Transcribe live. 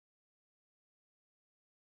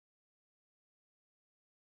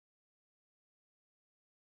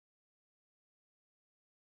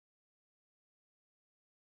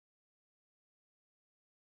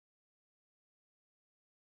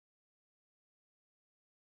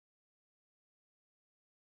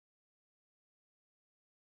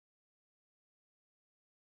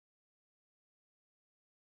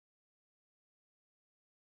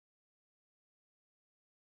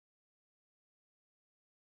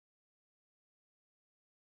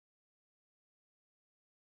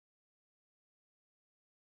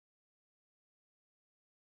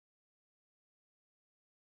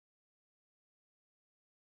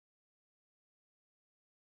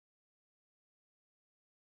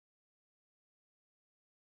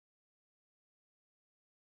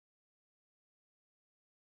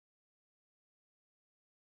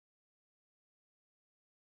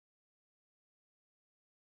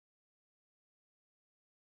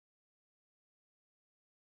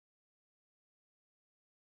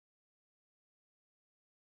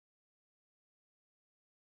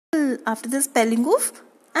after the spelling of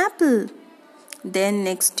apple. Then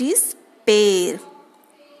next is pear.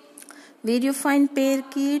 Where you find pear,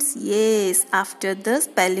 kids? Yes, after the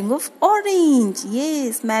spelling of orange.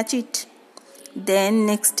 Yes, match it. Then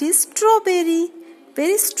next is strawberry. Where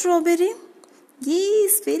is strawberry?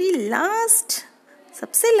 Yes, very last.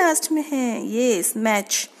 सबसे last में है. Yes,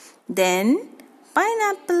 match. Then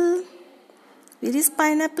pineapple. Where is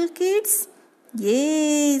pineapple, kids?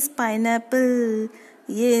 Yes, pineapple.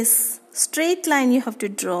 Yes, straight line you have to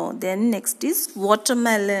draw. Then next is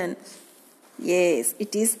watermelon. Yes,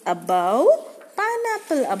 it is above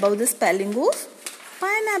pineapple, above the spelling of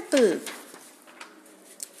pineapple.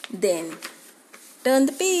 Then turn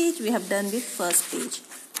the page. We have done with first page.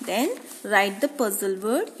 Then write the puzzle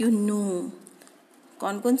word you know.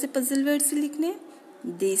 कौन से puzzle words से लिखने?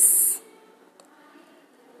 This,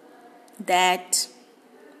 that,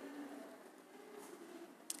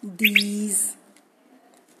 these,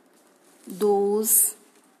 those,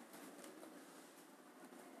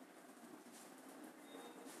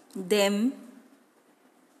 them,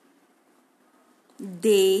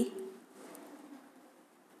 they,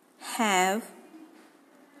 have,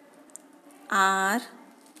 are,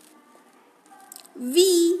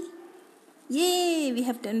 we. Yay! We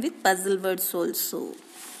have done with puzzle words also.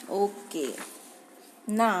 Okay.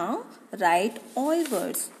 Now write oi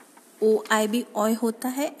words. OI भी oi होता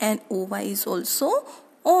है and OY is also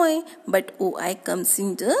oi, but OI comes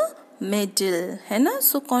in the middle, है ना?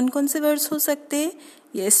 So कौन से words हो सकते?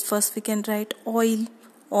 Yes, first we can write oil,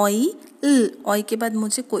 oil. Oi के बाद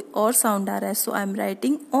मुझे कोई और sound आ रहा है, so I am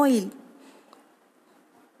writing oil.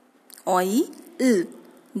 Oil.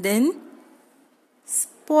 Then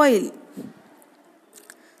spoil.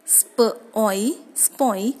 Spoil.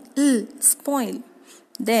 Spoil.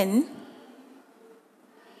 Then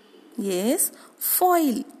yes,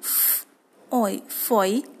 foil. Foil.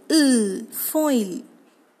 Foil.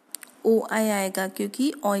 OI आएगा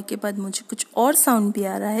क्योंकि OI के बाद मुझे कुछ और sound भी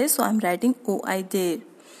आ रहा है, so I am writing OI there.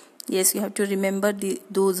 Yes, you have to remember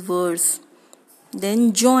those words.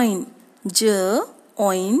 Then join.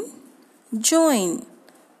 Oin, join.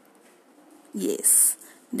 Yes.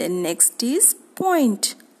 Then next is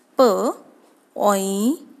point.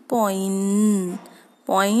 Oi, point.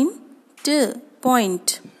 Point.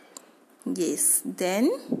 Yes.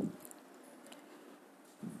 Then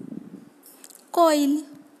coil.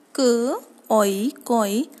 Oi,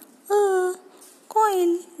 coil.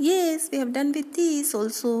 Coil. Yes, we have done with these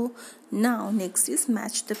also. Now next is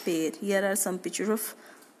match the pair. Here are some pictures,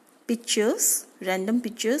 random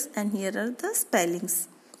pictures, and here are the spellings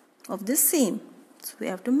of the same. So we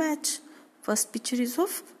have to match. First picture is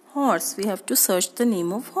of horse. We have to search the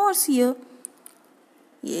name of horse here.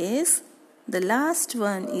 Yes, the last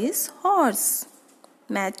one is horse.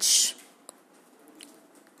 Match.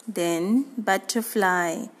 Then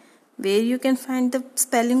butterfly. Where you can find the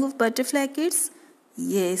spelling of butterfly, kids?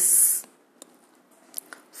 Yes.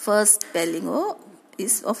 First spelling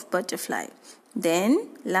is of butterfly. Then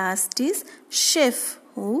last is chef,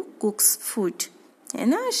 who cooks food. है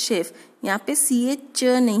ना, chef. यहाँ पे CH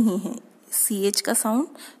नहीं है. CH का sound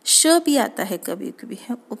श भी आता है कभी कभी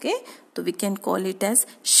है. ओके, तो we can call it as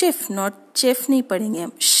chef, not chef नहीं पढ़ेंगे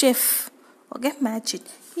हम, chef. Okay, match it.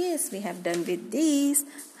 Yes, we have done with these.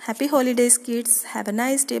 Happy holidays, kids. Have a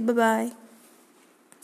nice day. Bye-bye.